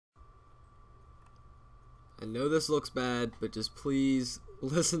I know this looks bad, but just please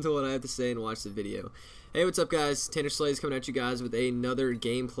listen to what I have to say and watch the video. Hey, what's up guys? Tanner Slays coming at you guys with another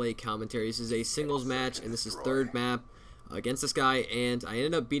gameplay commentary. This is a singles match, and this is third map against this guy, and I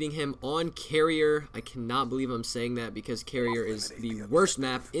ended up beating him on Carrier. I cannot believe I'm saying that because Carrier is the worst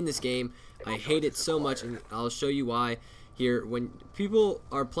map in this game. I hate it so much, and I'll show you why here. When people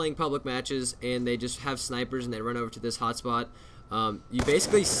are playing public matches and they just have snipers and they run over to this hotspot, you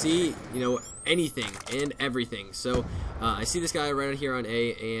basically see, anything and everything. So I see this guy right out here on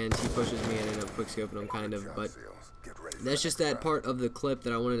A, and he pushes me, and I end up quickscoping him kind of, but that's just that part of the clip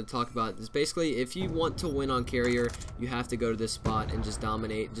that I wanted to talk about. Is basically, if you want to win on Carrier, you have to go to this spot and just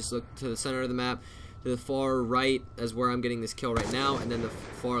dominate. Just look to the center of the map. To the far right is where I'm getting this kill right now, and then the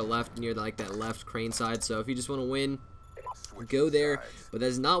far left near that left crane side. So if you just want to win, go there. But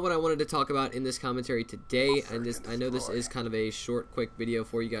that's not what I wanted to talk about in this commentary today. And I know this is kind of a short, quick video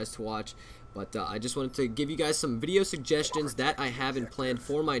for you guys to watch, but I just wanted to give you guys some video suggestions that I haven't planned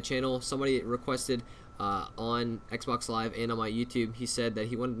for my channel. Somebody requested on Xbox Live and on my YouTube. He said that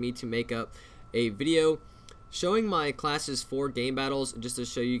he wanted me to make up a video showing my classes for game battles, just to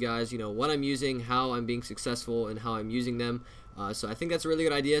show you guys, what I'm using, how I'm being successful, and how I'm using them. So I think that's a really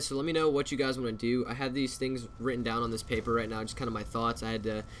good idea. So let me know what you guys want to do. I have these things written down on this paper right now, just kind of my thoughts. I had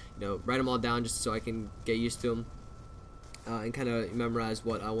to, write them all down just so I can get used to them. And kind of memorize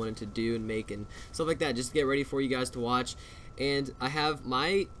what I wanted to do and make and stuff like that, just to get ready for you guys to watch. And I have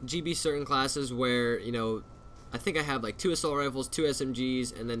my GB certain classes where, I think I have like 2 assault rifles, 2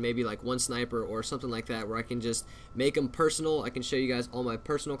 SMGs, and then maybe like 1 sniper or something like that, where I can just make them personal. I can show you guys all my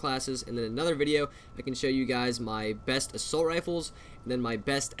personal classes, and then another video I can show you guys my best assault rifles and then my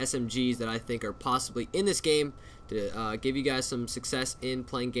best SMGs that I think are possibly in this game to give you guys some success in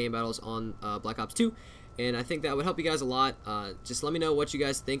playing game battles on Black Ops 2. And I think that would help you guys a lot. Just let me know what you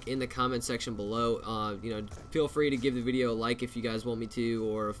guys think in the comment section below. Feel free to give the video a like if you guys want me to,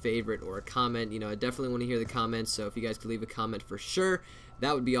 or a favorite, or a comment. I definitely want to hear the comments, so if you guys could leave a comment for sure,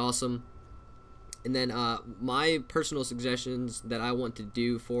 that would be awesome. And then my personal suggestions that I want to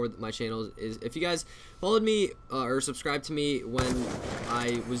do for my channel is, if you guys followed me or subscribed to me when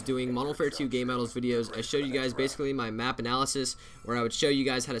I was doing Modern Warfare 2 game battles videos, I showed you guys basically my map analysis, where I would show you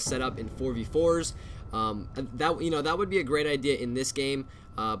guys how to set up in 4v4s. That would be a great idea in this game,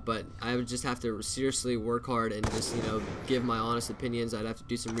 but I would just have to seriously work hard and just give my honest opinions. I'd have to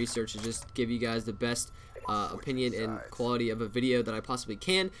do some research to just give you guys the best opinion and quality of a video that I possibly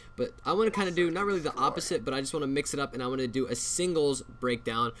can. But I want to kind of do not really the opposite, but I just want to mix it up, and I want to do a singles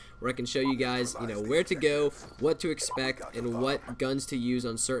breakdown where I can show you guys where to go, what to expect, and what guns to use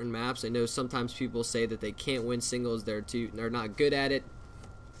on certain maps. I know sometimes people say that they can't win singles, they're not good at it,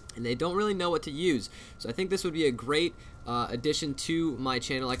 and they don't really know what to use. So I think this would be a great addition to my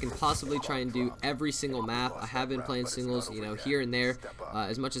channel. I can possibly try and do every single map. I have been playing singles, here and there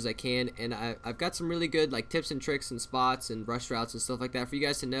as much as I can, and I've got some really good tips and tricks and spots and rush routes and stuff like that for you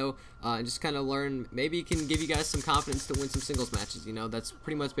guys to know, and just kind of learn. Maybe it can give you guys some confidence to win some singles matches. That's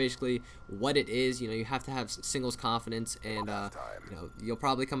pretty much basically what it is. You have to have singles confidence, and you'll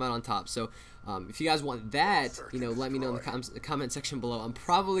probably come out on top. So if you guys want that, let me know in the comment section below. I'm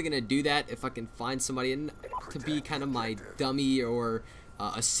probably gonna do that if I can find somebody to be kind of my dummy or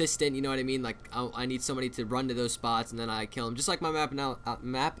assistant. You know what I mean? Like I need somebody to run to those spots and then I kill them, just like my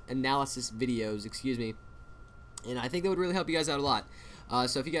map analysis videos. Excuse me. And I think that would really help you guys out a lot.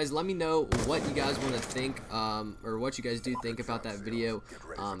 So if you guys let me know what you guys want to think, or what you guys do think about that video.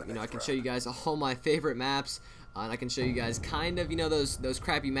 I can show you guys all my favorite maps. And I can show you guys kind of, those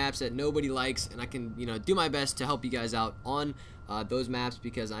crappy maps that nobody likes, and I can, do my best to help you guys out on those maps,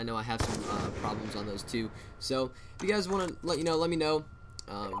 because I know I have some problems on those too. So if you guys want to let me know.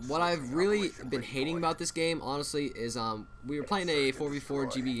 What I've really been hating about this game, honestly, is we were playing a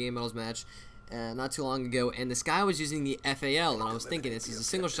 4v4 GB game battles match not too long ago, and this guy was using the FAL, and I was thinking, this is a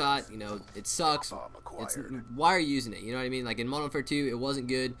single shot, it sucks. Why are you using it? You know what I mean? Like in Modern Warfare 2, it wasn't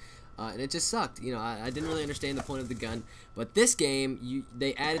good. And it just sucked. I didn't really understand the point of the gun. But this game,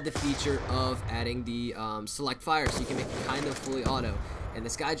 they added the feature of adding the select fire, so you can make it kind of fully auto. And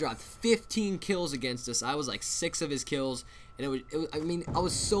this guy dropped 15 kills against us. I was like 6 of his kills, and I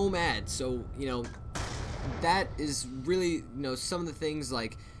was so mad. So that is really some of the things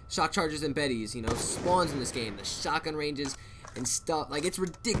like shock charges and Bettys, spawns in this game, the shotgun ranges and stuff. Like, it's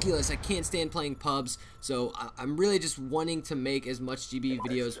ridiculous. I can't stand playing pubs, so I'm really just wanting to make as much GB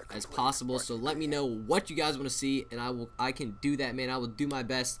videos as possible. So let me know what you guys want to see, and I can do that, man. I will do my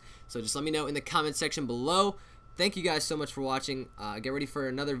best. So just let me know in the comment section below. Thank you guys so much for watching. Get ready for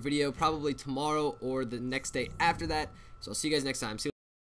another video probably tomorrow or the next day after that. So I'll see you guys next time. See you later.